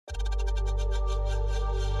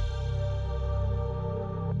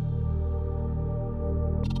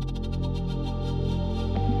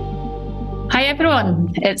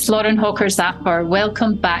everyone, it's Lauren Hawker-Zapper.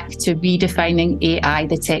 Welcome back to Redefining AI,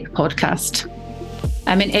 the Tech Podcast.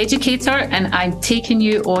 I'm an educator and I'm taking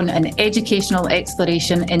you on an educational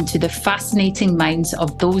exploration into the fascinating minds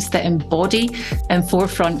of those that embody and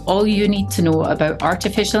forefront all you need to know about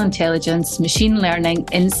artificial intelligence, machine learning,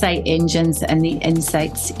 insight engines, and the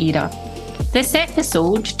insights era. This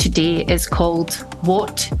episode today is called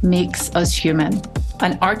What Makes Us Human?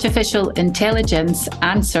 And artificial intelligence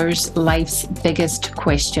answers life's biggest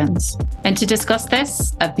questions. And to discuss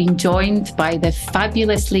this, I've been joined by the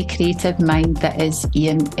fabulously creative mind that is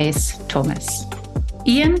Iain S. Thomas.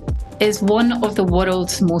 Iain is one of the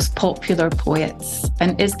world's most popular poets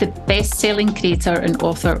and is the best-selling creator and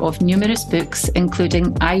author of numerous books,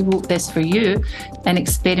 including I Wrote This For You, an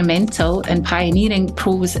experimental and pioneering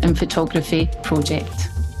prose and photography project.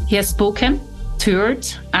 He has spoken, toured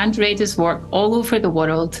and read his work all over the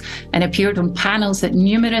world and appeared on panels at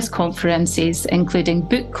numerous conferences, including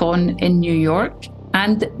BookCon in New York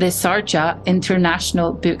and the Sharjah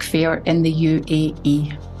International Book Fair in the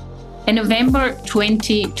UAE. In November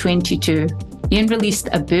 2022, Iain released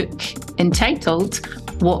a book entitled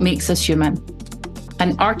What Makes Us Human?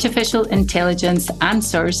 And artificial intelligence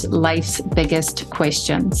answers life's biggest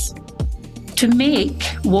questions. To make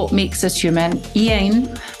What Makes Us Human,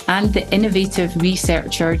 Iain and the innovative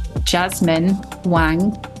researcher Jasmine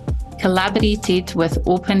Wang collaborated with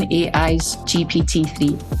OpenAI's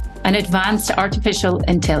GPT3, an advanced artificial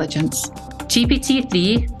intelligence.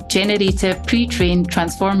 GPT3, Generative Pre-trained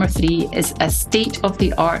Transformer 3, is a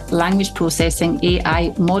state-of-the-art language processing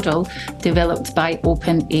AI model developed by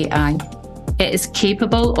OpenAI. It is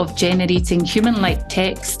capable of generating human-like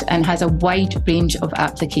text and has a wide range of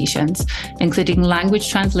applications, including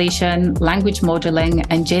language translation, language modeling,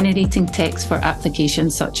 and generating text for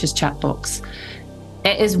applications such as chatbots.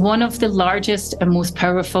 It is one of the largest and most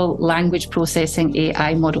powerful language processing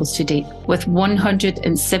AI models to date, with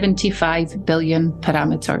 175 billion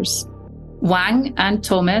parameters. Wang and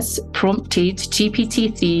Thomas prompted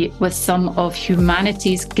GPT-3 with some of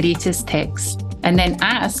humanity's greatest texts, and then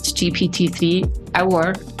asked GPT-3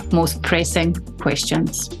 our most pressing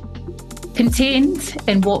questions. Contained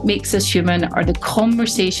in What Makes Us Human are the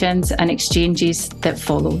conversations and exchanges that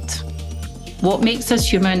followed. What Makes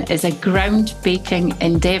Us Human is a groundbreaking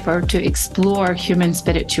endeavour to explore human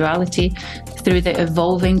spirituality through the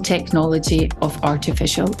evolving technology of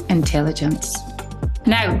artificial intelligence.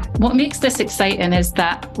 Now, what makes this exciting is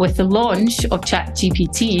that with the launch of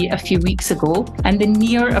ChatGPT a few weeks ago and the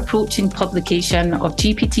near approaching publication of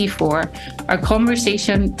GPT-4, our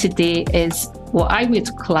conversation today is what I would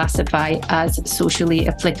classify as socially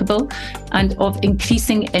applicable and of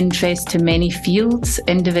increasing interest to many fields,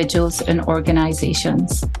 individuals, and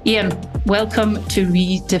organisations. Iain, welcome to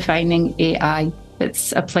Redefining AI.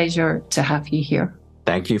 It's a pleasure to have you here.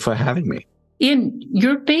 Thank you for having me. Iain,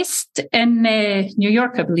 you're based in New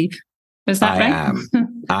York, I believe. Is that right?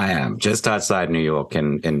 I am. Just outside New York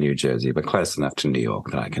in New Jersey, but close enough to New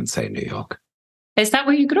York that I can say New York. Is that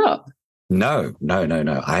where you grew up? No.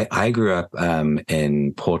 I grew up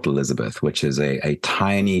in Port Elizabeth, which is a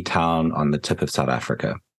tiny town on the tip of South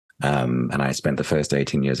Africa. And I spent the first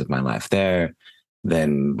 18 years of my life there.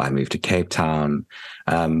 Then I moved to Cape Town.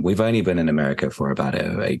 We've only been in America for about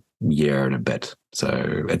a year and a bit.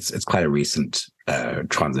 So it's quite a recent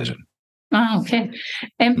transition. Oh, okay.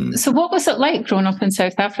 So what was it like growing up in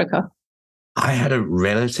South Africa? I had a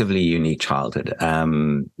relatively unique childhood.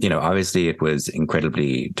 Obviously it was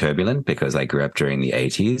incredibly turbulent because I grew up during the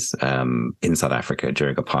 80s in South Africa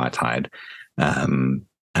during apartheid.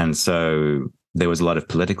 And so there was a lot of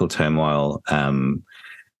political turmoil.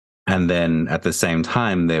 And then at the same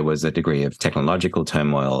time, there was a degree of technological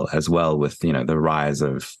turmoil as well with, the rise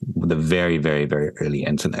of the very, very, very early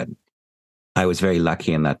internet. I was very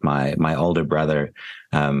lucky in that my older brother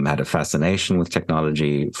had a fascination with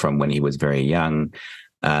technology from when he was very young.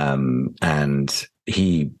 And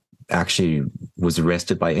he actually was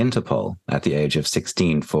arrested by Interpol at the age of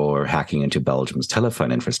 16 for hacking into Belgium's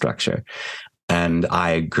telephone infrastructure. And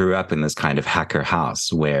I grew up in this kind of hacker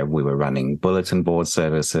house where we were running bulletin board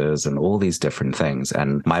services and all these different things.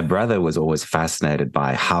 And my brother was always fascinated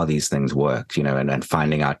by how these things worked, and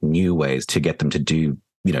finding out new ways to get them to do,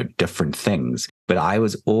 different things. But I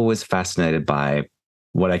was always fascinated by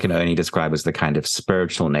what I can only describe as the kind of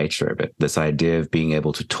spiritual nature of it, this idea of being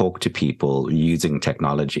able to talk to people using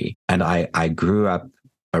technology. And I grew up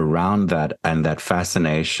around that, and that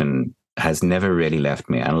fascination has never really left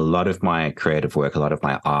me. And a lot of my creative work, a lot of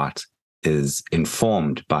my art is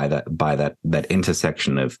informed by that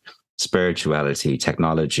intersection of spirituality,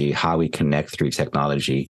 technology, how we connect through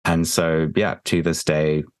technology. And so, to this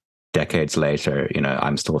day, decades later,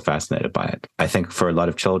 I'm still fascinated by it. I think for a lot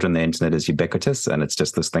of children, the internet is ubiquitous and it's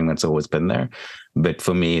just this thing that's always been there. But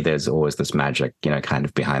for me, there's always this magic, kind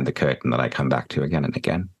of behind the curtain that I come back to again and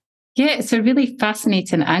again. Yeah, it's a really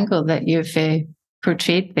fascinating angle that you've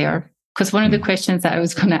portrayed there. Because one of the questions that I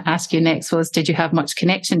was going to ask you next was, did you have much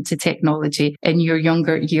connection to technology in your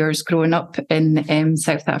younger years growing up in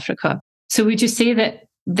South Africa? So would you say that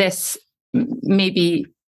this maybe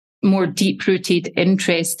more deep-rooted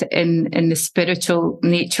interest in the spiritual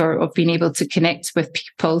nature of being able to connect with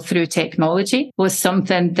people through technology was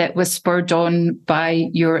something that was spurred on by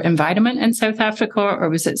your environment in South Africa, or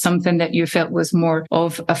was it something that you felt was more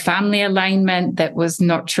of a family alignment that was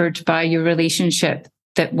nurtured by your relationship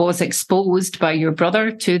that was exposed by your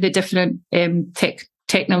brother to the different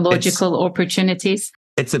technological opportunities?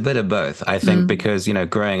 It's a bit of both, I think, because,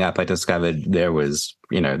 growing up, I discovered there was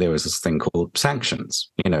this thing called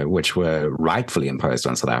sanctions, which were rightfully imposed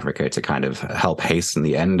on South Africa to kind of help hasten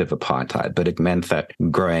the end of apartheid. But it meant that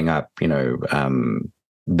growing up,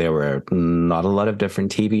 there were not a lot of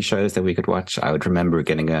different TV shows that we could watch. I would remember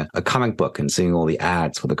getting a comic book and seeing all the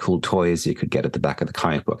ads for the cool toys you could get at the back of the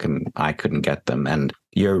comic book, and I couldn't get them. And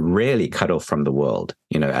you're really cut off from the world,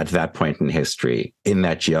 at that point in history, in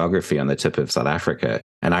that geography on the tip of South Africa.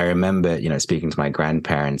 And I remember, speaking to my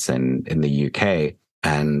grandparents in the UK,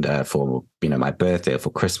 and for my birthday or for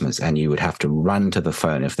Christmas, and you would have to run to the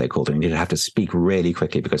phone if they called, and you'd have to speak really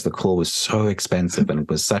quickly because the call was so expensive, and it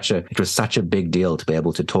was such a big deal to be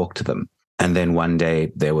able to talk to them. And then one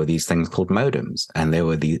day there were these things called modems, and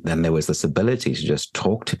then there was this ability to just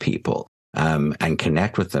talk to people and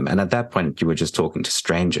connect with them. And at that point, you were just talking to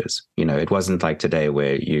strangers. It wasn't like today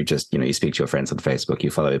where you just you speak to your friends on Facebook, you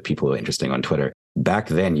follow people who are interesting on Twitter. Back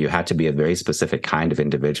then, you had to be a very specific kind of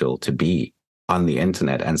individual to be on the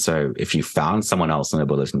internet. And so if you found someone else on a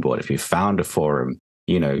bulletin board, if you found a forum,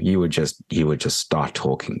 you would just start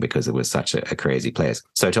talking because it was such a crazy place.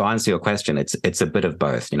 So to answer your question, it's a bit of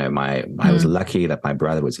both. I was lucky that my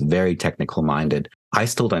brother was very technical minded. I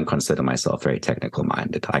still don't consider myself very technical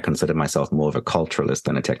minded. I consider myself more of a culturalist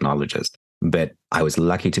than a technologist. But I was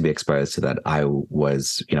lucky to be exposed to that.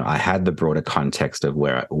 I had the broader context of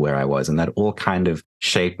where I was, and that all kind of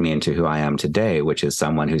shaped me into who I am today, which is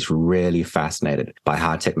someone who's really fascinated by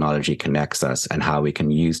how technology connects us and how we can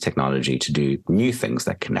use technology to do new things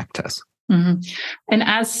that connect us. Mm-hmm. And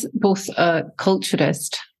as both a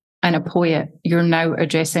culturist and a poet, you're now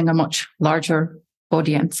addressing a much larger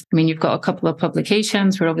audience. I mean, you've got a couple of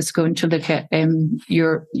publications. We're obviously going to look at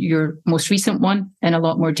your most recent one in a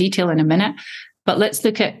lot more detail in a minute. But let's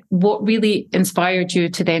look at what really inspired you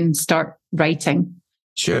to then start writing.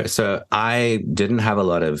 Sure. So I didn't have a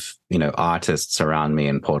lot of, artists around me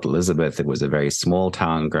in Port Elizabeth. It was a very small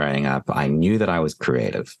town growing up. I knew that I was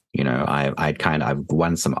creative. I've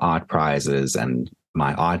won some art prizes, and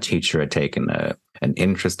my art teacher had taken an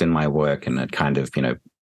interest in my work, and it kind of,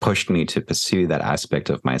 pushed me to pursue that aspect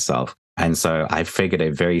of myself. And so I figured a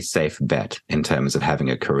very safe bet in terms of having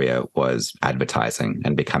a career was advertising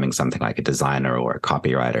and becoming something like a designer or a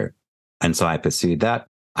copywriter. And so I pursued that.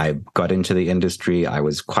 I got into the industry. I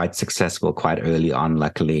was quite successful quite early on,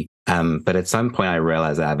 luckily. But at some point I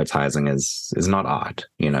realized that advertising is not art.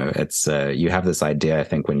 It's you have this idea, I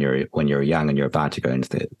think, when you're young and you're about to go into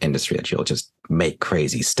the industry, that you'll just make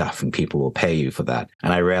crazy stuff and people will pay you for that.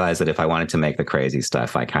 And I realized that if I wanted to make the crazy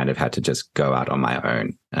stuff, I kind of had to just go out on my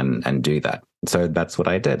own and do that. So that's what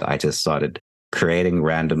I did. I just started creating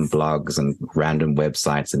random blogs and random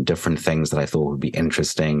websites and different things that I thought would be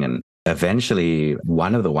interesting. And eventually,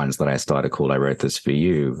 one of the ones that I started called I Wrote This For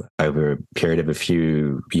You, over a period of a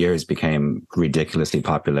few years became ridiculously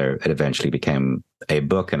popular. It eventually became a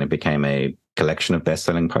book, and it became a collection of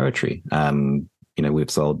best-selling poetry.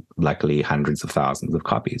 We've sold, luckily, hundreds of thousands of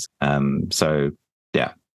copies. So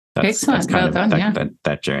yeah. Excellent. Well done,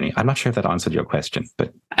 that journey. I'm not sure if that answered your question,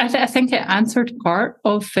 but I think it answered part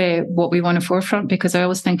of what we want to forefront, because I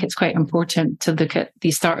always think it's quite important to look at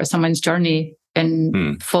the start of someone's journey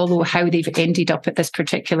and follow how they've ended up at this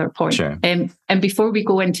particular point. Sure. And before we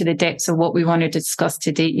go into the depths of what we want to discuss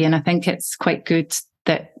today, Iain, I think it's quite good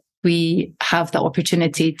that we have the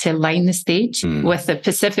opportunity to line the stage with a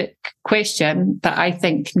specific question that I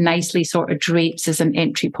think nicely sort of drapes as an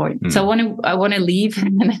entry point. So I want to leave,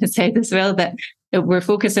 and I said as well that we're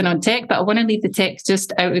focusing on tech, but I want to leave the tech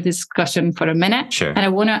just out of the discussion for a minute. Sure. And I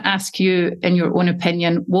want to ask you, in your own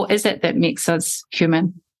opinion, what is it that makes us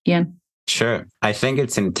human, Iain? Sure. I think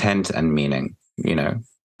it's intent and meaning.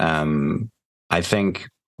 I think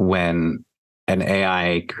when an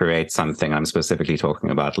AI creates something, I'm specifically talking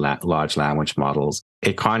about large language models,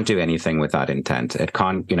 it can't do anything without intent. It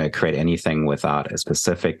can't, create anything without a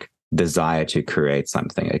specific desire to create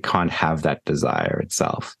something. It can't have that desire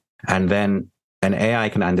itself. And then an AI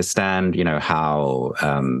can understand, how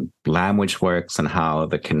language works and how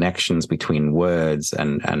the connections between words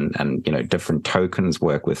and different tokens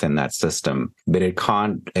work within that system, but it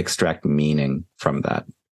can't extract meaning from that.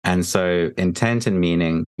 And so intent and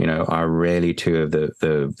meaning, are really two of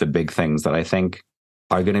the big things that I think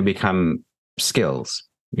are going to become skills,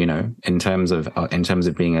 in terms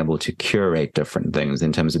of being able to curate different things,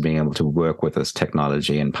 in terms of being able to work with this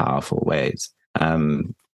technology in powerful ways.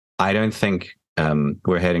 I don't think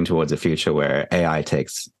we're heading towards a future where AI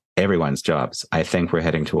takes everyone's jobs. I think we're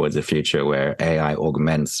heading towards a future where AI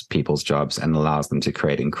augments people's jobs and allows them to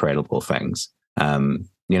create incredible things.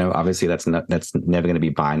 Obviously that's never going to be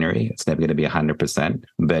binary. It's never going to be 100%.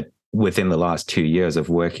 But within the last 2 years of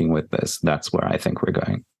working with this, that's where I think we're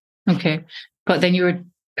going. Okay. But then you would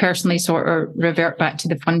personally sort of revert back to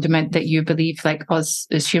the fundament that you believe, like us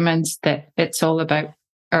as humans, that it's all about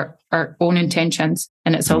our own intentions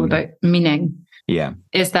and it's all about meaning. Yeah.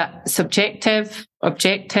 Is that subjective,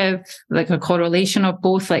 objective, like a correlation of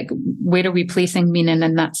both? Like, where are we placing meaning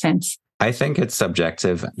in that sense? I think it's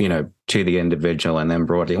subjective, to the individual, and then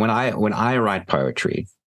broadly. When I write poetry,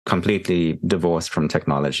 completely divorced from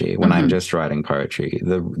technology, when I'm just writing poetry,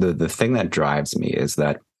 the thing that drives me is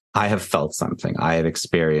that I have felt something. I have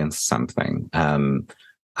experienced something.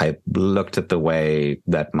 I looked at the way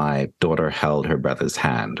that my daughter held her brother's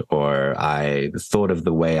hand, or I thought of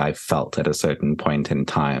the way I felt at a certain point in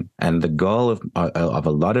time. And the goal of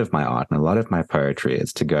a lot of my art and a lot of my poetry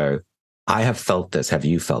is to go, I have felt this. Have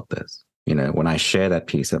you felt this? When I share that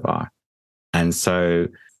piece of art. And so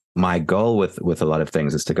my goal with a lot of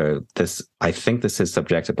things is to go, I think this is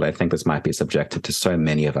subjective, but I think this might be subjective to so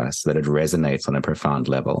many of us that it resonates on a profound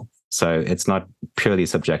level. So it's not purely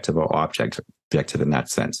subjective or objective in that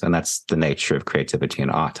sense. And that's the nature of creativity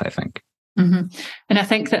and art, I think. Mm-hmm. And I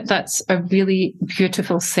think that's a really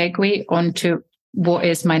beautiful segue onto what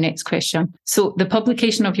is my next question. So the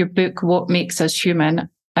publication of your book, What Makes Us Human?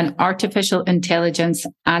 And Artificial Intelligence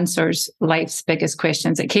Answers Life's Biggest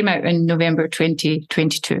Questions. It came out in November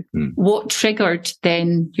 2022. What triggered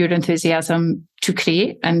then your enthusiasm to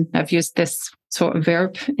create, and I've used this sort of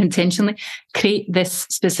verb intentionally, create this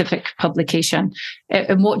specific publication?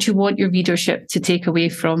 And what do you want your readership to take away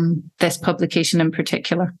from this publication in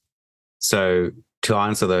particular? So to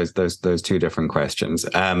answer those two different questions,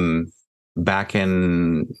 back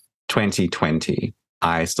in 2020,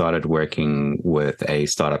 I started working with a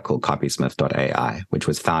startup called Copysmith.ai, which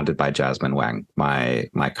was founded by Jasmine Wang, my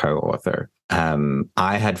co-author.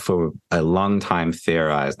 I had for a long time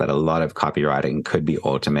theorized that a lot of copywriting could be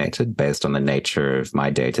automated based on the nature of my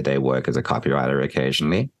day-to-day work as a copywriter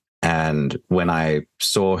occasionally. And when I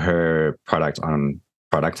saw her product on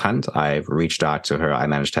Product Hunt, I reached out to her. I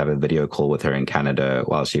managed to have a video call with her in Canada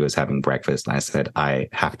while she was having breakfast. And I said, I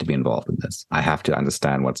have to be involved in this. I have to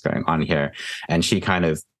understand what's going on here. And she kind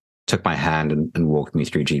of took my hand and walked me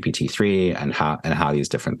through GPT-3 and how these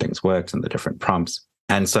different things worked and the different prompts.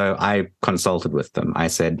 And so I consulted with them. I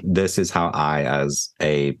said, this is how I, as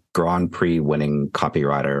a Grand Prix winning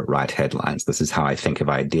copywriter, write headlines. This is how I think of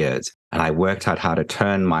ideas. And I worked out how to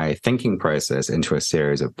turn my thinking process into a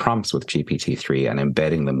series of prompts with GPT-3 and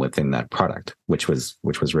embedding them within that product, which was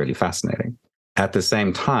really fascinating. At the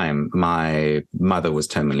same time, my mother was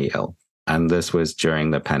terminally ill, and this was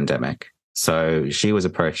during the pandemic. So she was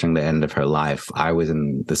approaching the end of her life. I was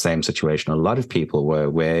in the same situation a lot of people were,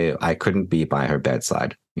 where I couldn't be by her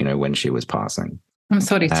bedside, when she was passing. I'm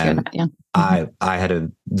sorry to hear that. Yeah. I had a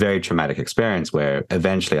very traumatic experience where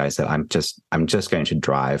eventually I said, I'm just going to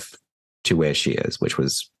drive to where she is, which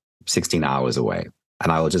was 16 hours away.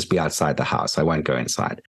 And I will just be outside the house. I won't go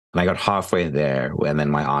inside. And I got halfway there, and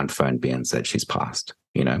then my aunt phoned me and said she's passed,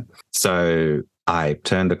 So I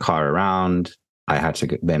turned the car around. I had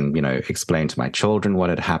to then, explain to my children what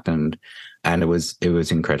had happened. And it was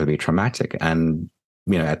incredibly traumatic. And,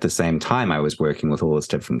 at the same time, I was working with all this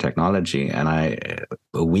different technology. And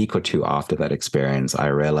a week or two after that experience, I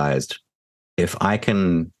realized if I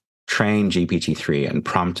can train GPT-3 and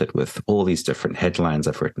prompt it with all these different headlines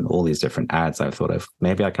I've written, all these different ads I've thought of,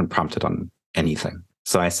 maybe I can prompt it on anything.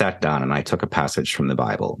 So I sat down and I took a passage from the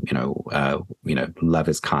Bible, love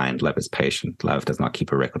is kind, love is patient, love does not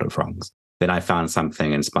keep a record of wrongs. Then I found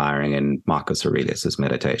something inspiring in Marcus Aurelius's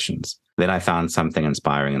Meditations. Then I found something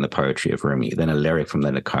inspiring in the poetry of Rumi, then a lyric from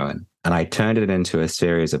Leonard Cohen. And I turned it into a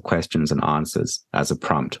series of questions and answers as a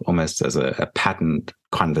prompt, almost as a patterned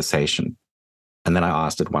conversation. And then I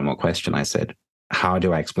asked it one more question. I said, how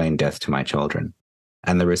do I explain death to my children?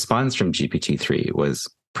 And the response from GPT-3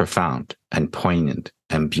 was profound and poignant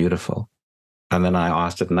and beautiful. And then I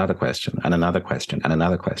asked it another question and another question and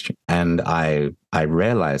another question. And I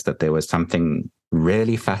realized that there was something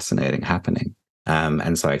really fascinating happening.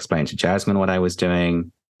 And so I explained to Jasmine what I was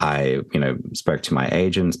doing. I, spoke to my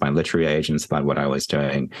agents, my literary agents, about what I was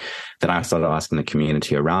doing. Then I started asking the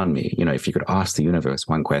community around me, if you could ask the universe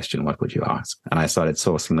one question, what would you ask? And I started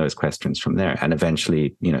sourcing those questions from there, and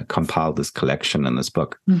eventually, compiled this collection and this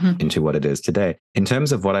book into what it is today. In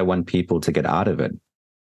terms of what I want people to get out of it,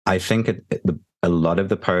 I think a lot of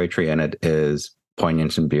the poetry in it is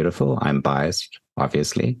poignant and beautiful. I'm biased,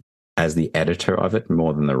 obviously, as the editor of it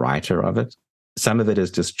more than the writer of it. Some of it is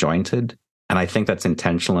disjointed. And I think that's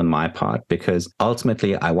intentional on my part, because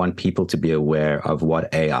ultimately I want people to be aware of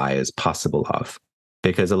what AI is possible of.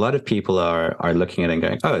 Because a lot of people are looking at it and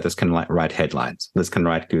going, oh, this can write headlines. This can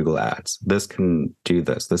write Google ads. This can do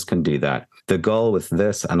this. This can do that. The goal with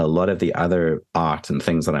this and a lot of the other art and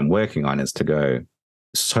things that I'm working on is to go,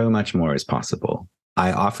 so much more is possible.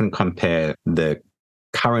 I often compare the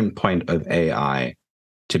current point of AI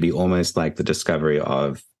to be almost like the discovery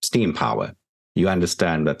of steam power. You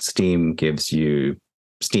understand that steam gives you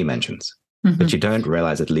steam engines, but you don't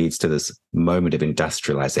realize it leads to this moment of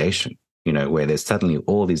industrialization, where there's suddenly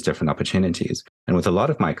all these different opportunities. And with a lot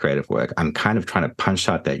of my creative work, I'm kind of trying to punch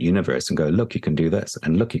out that universe and go, look, you can do this,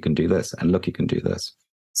 and look, you can do this, and look, you can do this.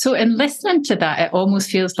 So in listening to that, it almost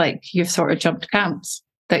feels like you've sort of jumped camps,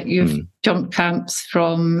 that you've jumped camps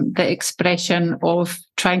from the expression of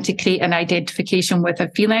trying to create an identification with a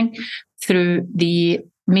feeling through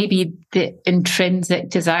maybe the intrinsic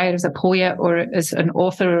desire as a poet or as an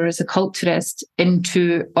author or as a culturist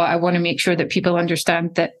into, I want to make sure that people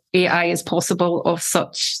understand that AI is possible of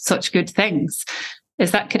such good things.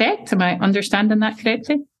 Is that correct? Am I understanding that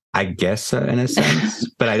correctly? I guess so, in a sense,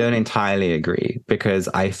 but I don't entirely agree, because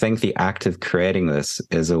I think the act of creating this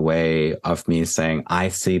is a way of me saying, I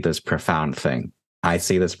see this profound thing. I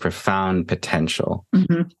see this profound potential.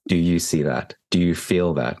 Do you see that? Do you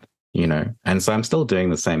feel that? And so I'm still doing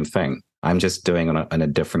the same thing. I'm just doing it in a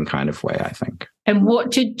different kind of way, I think. And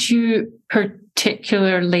what did you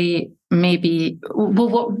particularly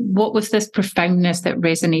what was this profoundness that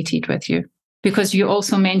resonated with you? Because you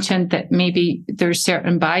also mentioned that maybe there's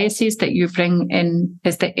certain biases that you bring in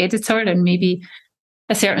as the editor, and maybe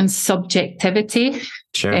a certain subjectivity,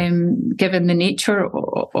 given the nature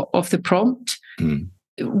of the prompt.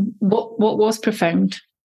 What was profound?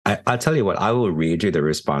 I'll tell you what, I will read you the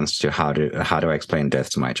response to how do I explain death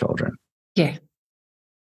to my children. Yeah.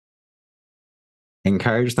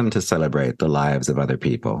 Encourage them to celebrate the lives of other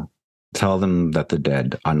people. Tell them that the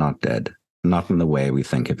dead are not dead, not in the way we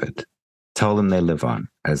think of it. Tell them they live on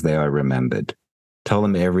as they are remembered. Tell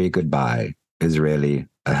them every goodbye is really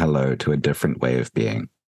a hello to a different way of being.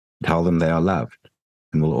 Tell them they are loved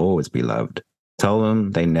and will always be loved. Tell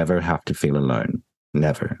them they never have to feel alone.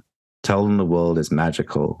 Never. Tell them the world is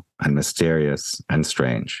magical and mysterious and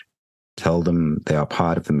strange. Tell them they are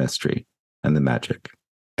part of the mystery and the magic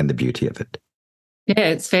and the beauty of it. Yeah,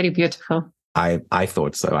 it's very beautiful. I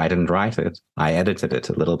thought so. I didn't write it. I edited it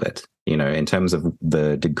a little bit. In terms of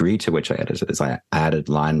the degree to which I edited it, I added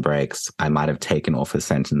line breaks. I might have taken off a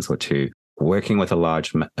sentence or two. Working with a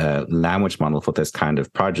large language model for this kind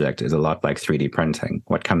of project is a lot like 3D printing.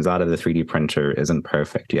 What comes out of the 3D printer isn't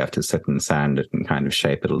perfect. You have to sit and sand it and kind of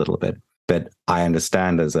shape it a little bit. But I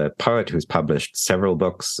understand, as a poet who's published several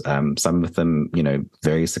books, some of them,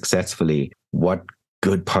 very successfully, what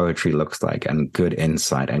good poetry looks like, and good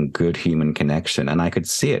insight and good human connection. And I could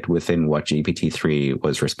see it within what GPT-3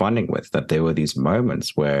 was responding with, that there were these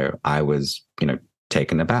moments where I was,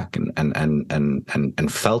 taken aback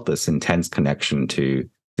and felt this intense connection to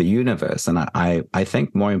the universe. And I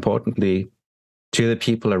think more importantly, to the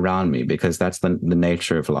people around me, because that's the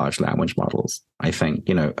nature of large language models. I think,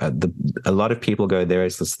 a lot of people go, there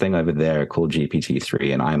is this thing over there called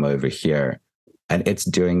GPT-3 and I'm over here and it's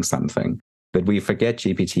doing something. But we forget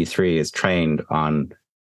GPT-3 is trained on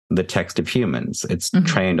the text of humans. It's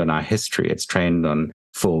trained on our history. It's trained on,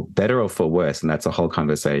 for better or for worse, and that's a whole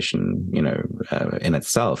conversation, in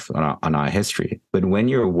itself on our history. But when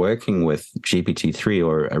you're working with GPT-3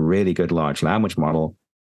 or a really good large language model,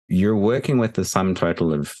 you're working with the sum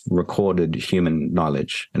total of recorded human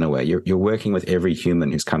knowledge in a way. You're working with every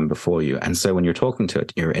human who's come before you. And so when you're talking to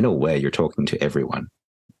it, in a way, you're talking to everyone.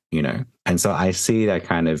 And so I see that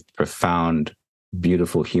kind of profound,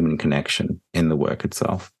 beautiful human connection in the work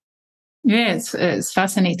itself. Yeah, it's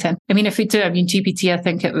fascinating. GPT, I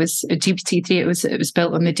think it was GPT-3. It was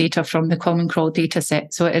built on the data from the Common Crawl data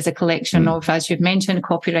set. So it is a collection of, as you've mentioned,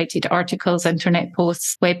 copyrighted articles, internet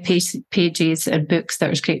posts, web pages, and books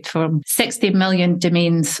that are scraped from 60 million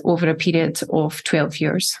domains over a period of 12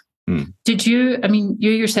 years. Did you, I mean,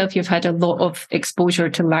 you yourself, you've had a lot of exposure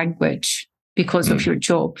to language because of your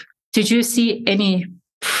job. Did you see any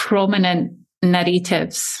prominent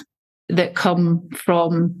narratives that come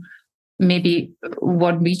from maybe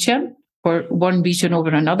one region or one region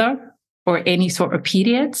over another or any sort of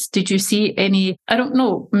periods? Did you see any, I don't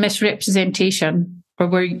know, misrepresentation, or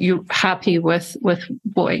were you happy with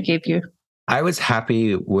what it gave you? I was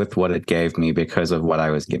happy with what it gave me because of what I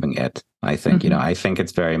was giving it. I think, I think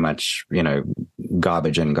it's very much,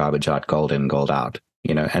 garbage in, garbage out, gold in, gold out,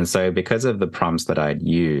 and so because of the prompts that I'd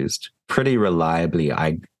used pretty reliably,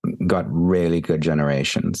 I got really good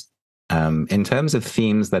generations. In terms of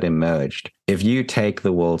themes that emerged, if you take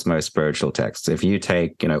the world's most spiritual texts, if you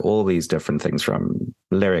take, all these different things from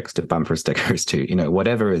lyrics to bumper stickers to,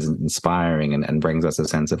 whatever is inspiring and brings us a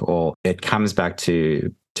sense of awe, it comes back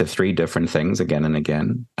to three different things again and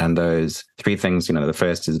again. And those three things, the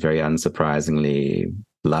first is very unsurprisingly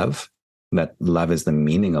love. That love is the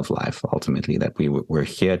meaning of life, ultimately, that we're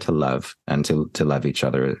here to love and to love each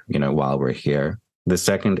other, while we're here. The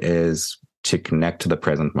second is to connect to the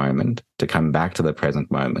present moment, to come back to the present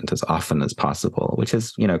moment as often as possible, which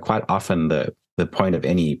is, quite often the point of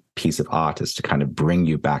any piece of art, is to kind of bring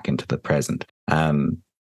you back into the present. And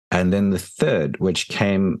then the third, which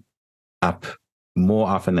came up more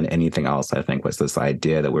often than anything else, I think, was this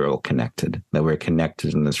idea that we're all connected, that we're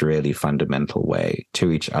connected in this really fundamental way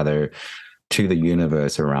to each other, to the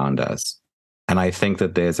universe around us. And I think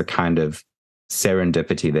that there's a kind of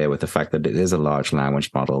serendipity there with the fact that it is a large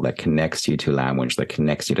language model that connects you to language, that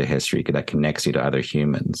connects you to history, that connects you to other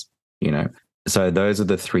humans, So those are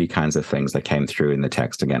the three kinds of things that came through in the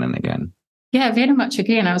text again and again. Yeah, very much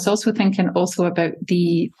agree. And I was also thinking about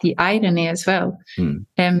the irony as well.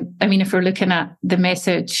 I mean, if we're looking at the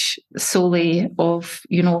message solely of,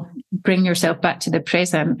 bring yourself back to the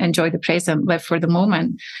present, enjoy the present, live for the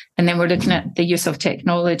moment. And then we're looking at the use of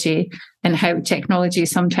technology and how technology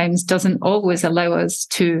sometimes doesn't always allow us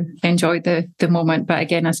to enjoy the moment. But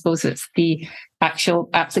again, I suppose it's the actual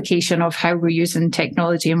application of how we're using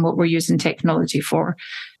technology and what we're using technology for.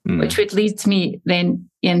 Which would lead me then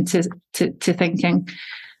into thinking,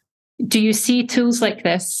 do you see tools like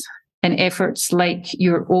this and efforts like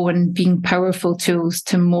your own being powerful tools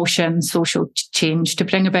to motion social change, to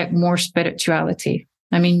bring about more spirituality?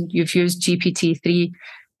 I mean, you've used GPT-3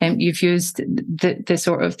 and you've used the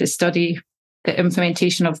sort of the study, the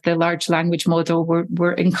implementation of the large language model.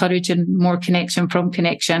 We're encouraging more connection from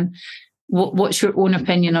connection. What's your own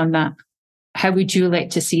opinion on that? How would you like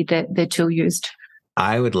to see the tool used?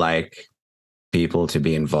 I would like people to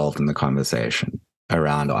be involved in the conversation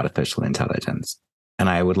around artificial intelligence. And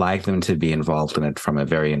I would like them to be involved in it from a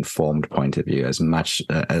very informed point of view, as much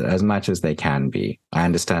as they can be. I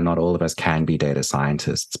understand not all of us can be data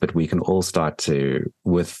scientists, but we can all start to,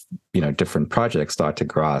 with different projects, start to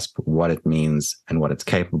grasp what it means and what it's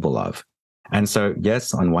capable of. And so,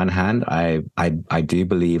 yes, on one hand, I do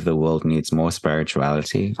believe the world needs more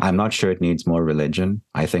spirituality. I'm not sure it needs more religion.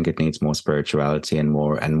 I think it needs more spirituality and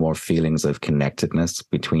more feelings of connectedness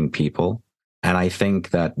between people. And I think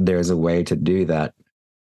that there's a way to do that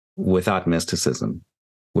without mysticism,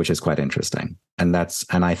 which is quite interesting. And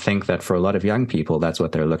I think that for a lot of young people, that's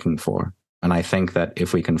what they're looking for. And I think that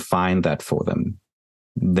if we can find that for them,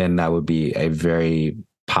 then that would be a very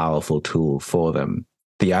powerful tool for them.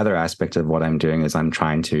 The other aspect of what I'm doing is I'm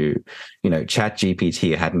trying to,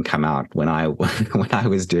 ChatGPT hadn't come out when I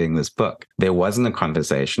was doing this book. There wasn't a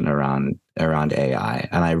conversation around AI,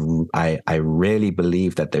 and I really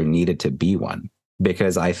believe that there needed to be one,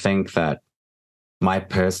 because I think that my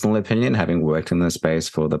personal opinion, having worked in this space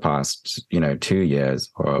for the past 2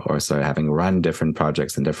 years or so, having run different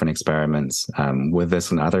projects and different experiments with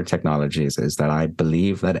this and other technologies, is that I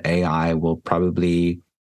believe that AI will probably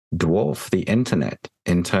dwarf the internet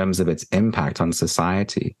in terms of its impact on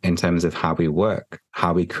society, in terms of how we work,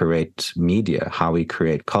 how we create media, how we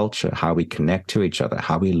create culture, how we connect to each other,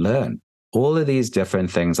 how we learn. All of these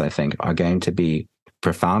different things, I think, are going to be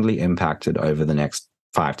profoundly impacted over the next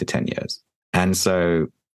 5 to 10 years. And so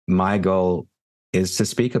my goal is to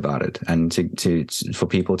speak about it and for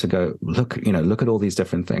people to go, look at all these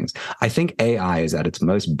different things. I think AI is at its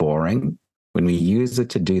most boring when we use it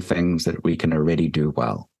to do things that we can already do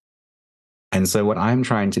well. And so what I'm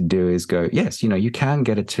trying to do is go, yes, you can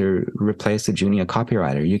get it to replace a junior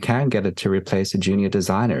copywriter. You can get it to replace a junior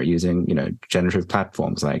designer using, generative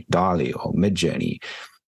platforms like DALL-E or Midjourney.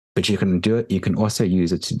 But you can do it. You can also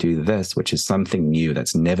use it to do this, which is something new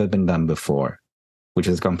that's never been done before, which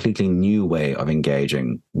is a completely new way of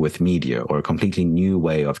engaging with media, or a completely new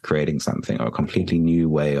way of creating something, or a completely new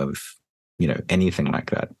way of, anything like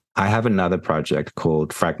that. I have another project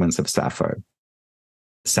called Fragments of Sappho.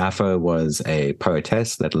 Sappho was a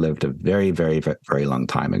poetess that lived a very, very, very long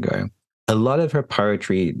time ago. A lot of her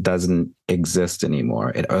poetry doesn't exist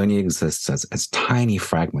anymore. It only exists as tiny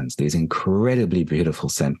fragments, these incredibly beautiful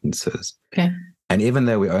sentences. Okay. And even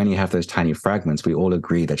though we only have those tiny fragments, we all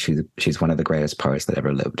agree that she's one of the greatest poets that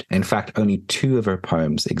ever lived. In fact, only 2 of her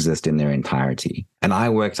poems exist in their entirety. And I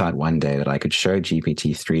worked out one day that I could show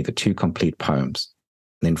GPT-3 the 2 complete poems,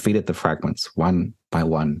 then feed it the fragments one by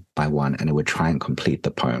one by one, and it would try and complete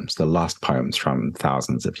the poems, the lost poems from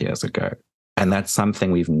thousands of years ago. And that's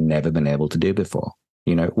something we've never been able to do before.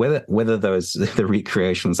 You know, whether the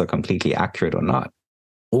recreations are completely accurate or not.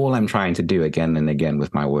 All I'm trying to do again and again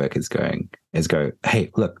with my work is go, hey,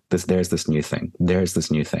 look, there's this new thing. There's this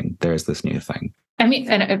new thing. There's this new thing. I mean,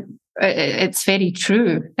 and it's very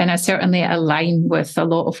true. And I certainly align with a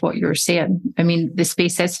lot of what you're saying. I mean, the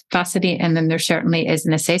space is fascinating, and there certainly is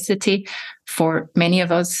necessity for many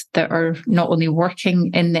of us that are not only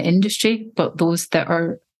working in the industry, but those that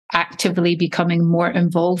are actively becoming more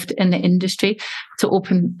involved in the industry to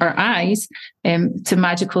open our eyes to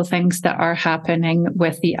magical things that are happening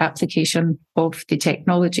with the application of the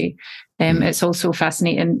technology. It's also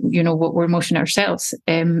fascinating, you know, what we're motioning ourselves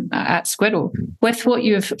at Squirrel. With what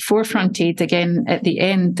you've forefronted again at the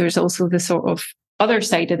end, there's also the sort of other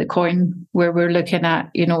side of the coin where we're looking at,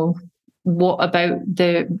 you know, what about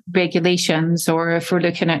the regulations, or if we're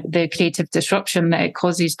looking at the creative disruption that it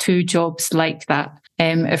causes to jobs like that.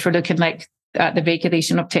 If we're looking at the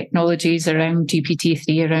regulation of technologies around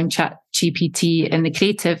GPT-3, around Chat GPT in the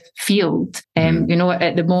creative field, you know,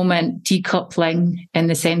 at the moment, decoupling in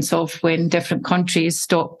the sense of when different countries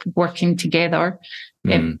stop working together,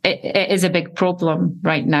 it is a big problem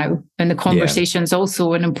right now. And the conversation is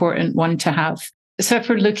also an important one to have. So if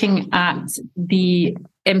we're looking at the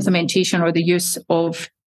implementation or the use of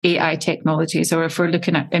AI technologies, or if we're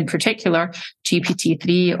looking at, in particular,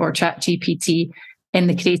 GPT-3 or Chat GPT in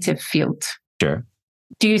the creative field. Sure.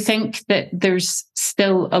 Do you think that there's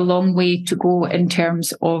still a long way to go in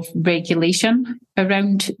terms of regulation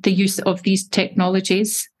around the use of these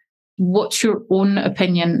technologies? What's your own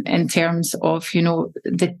opinion in terms of, you know,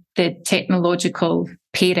 the technological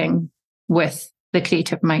pairing with the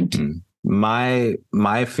creative mind?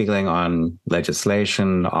 My feeling on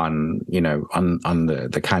legislation, on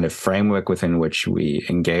the kind of framework within which we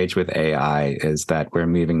engage with AI is that we're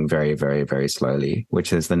moving very, very, very slowly,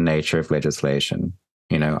 which is the nature of legislation.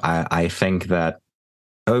 You know, I think that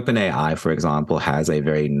OpenAI, for example, has a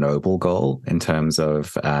very noble goal in terms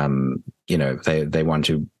of, they want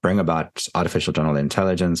to bring about artificial general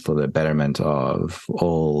intelligence for the betterment of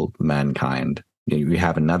all mankind. We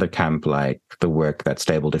have another camp like the work that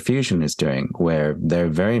Stable Diffusion is doing, where they're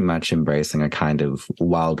very much embracing a kind of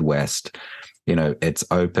Wild West. You know, it's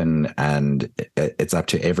open and it's up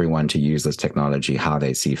to everyone to use this technology how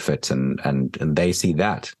they see fit, and they see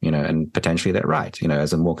that, you know, and potentially they're right, you know,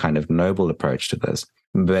 as a more kind of noble approach to this.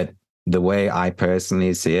 But the way I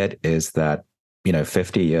personally see it is that, you know,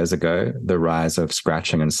 50 years ago, the rise of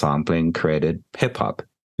scratching and sampling created hip hop,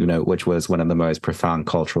 you know, which was one of the most profound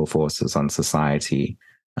cultural forces on society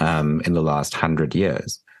in the last 100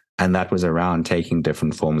 years. And that was around taking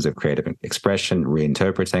different forms of creative expression,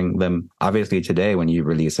 reinterpreting them. Obviously, today, when you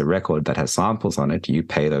release a record that has samples on it, you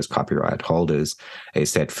pay those copyright holders a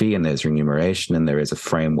set fee, and there's remuneration, and there is a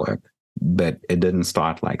framework. But it didn't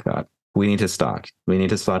start like that. We need to start. We need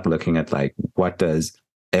to start looking at, like, what does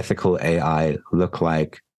ethical AI look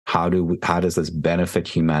like? How does this benefit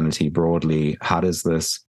humanity broadly? How does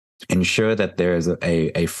this ensure that there is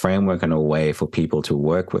a framework and a way for people to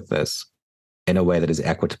work with this in a way that is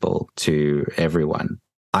equitable to everyone?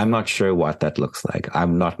 I'm not sure what that looks like.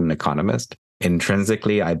 I'm not an economist.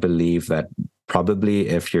 Intrinsically, I believe that probably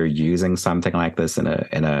if you're using something like this in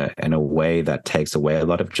a way that takes away a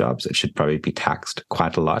lot of jobs, it should probably be taxed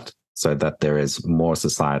quite a lot so that there is more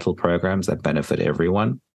societal programs that benefit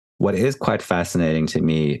everyone. What is quite fascinating to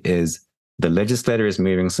me is the legislator is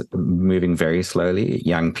moving very slowly.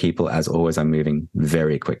 Young people, as always, are moving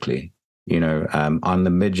very quickly. You know, on the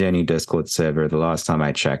Midjourney Discord server, the last time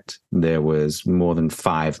I checked, there was more than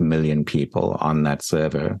 5 million people on that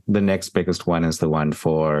server. The next biggest one is the one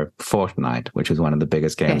for Fortnite, which is one of the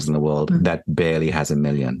biggest games in the world, that barely has 1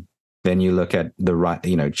 million. Then you look at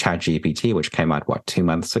Chat GPT, which came out, 2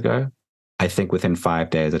 months ago? I think within 5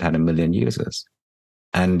 days, it had 1 million users.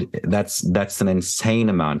 And that's an insane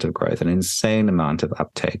amount of growth, an insane amount of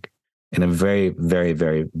uptake in a very, very,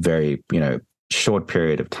 very, very, short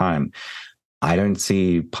period of time. I don't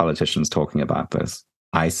see politicians talking about this.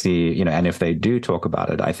 I see, and if they do talk about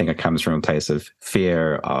it, I think it comes from a place of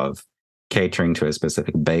fear of catering to a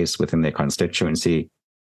specific base within their constituency.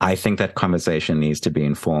 I think that conversation needs to be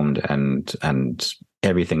informed, and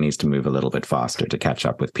everything needs to move a little bit faster to catch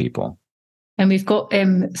up with people. And we've got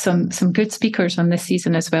some good speakers on this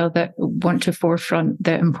season as well that want to forefront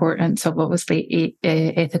the importance of obviously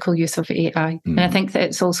ethical use of AI. And I think that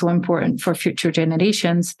it's also important for future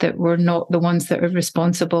generations that we're not the ones that are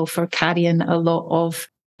responsible for carrying a lot of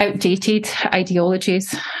outdated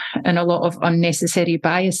ideologies and a lot of unnecessary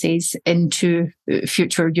biases into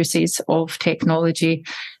future uses of technology.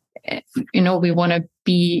 We want to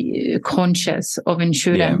be conscious of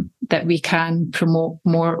ensuring that we can promote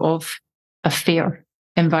more of a fair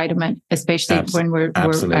environment, especially when we're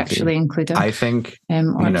actually including, I think,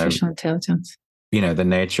 artificial intelligence. The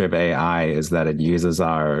nature of AI is that it uses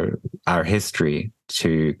our history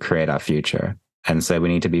to create our future. And so we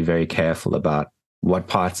need to be very careful about what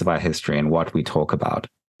parts of our history and what we talk about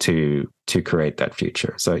to create that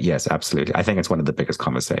future. So yes, absolutely. I think it's one of the biggest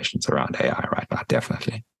conversations around AI right now,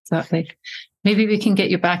 definitely. Exactly. Maybe we can get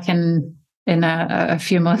you back in a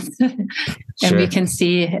few months and Sure. we can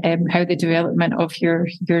see how the development of your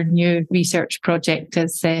new research project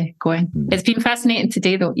is going. It's been fascinating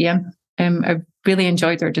today though, Iain. I've really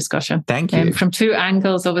enjoyed our discussion. Thank you. From two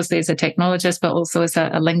angles, obviously as a technologist, but also as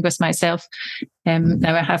a linguist myself.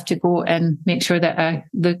 Now I have to go and make sure that I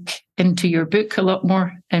look into your book a lot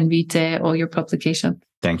more and read all your publications.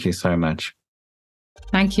 Thank you so much.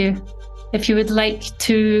 Thank you. If you would like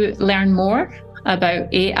to learn more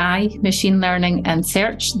about AI, machine learning and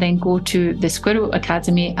search, then go to the Squirrel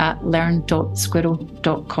Academy at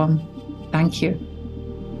learn.squirrel.com. Thank you.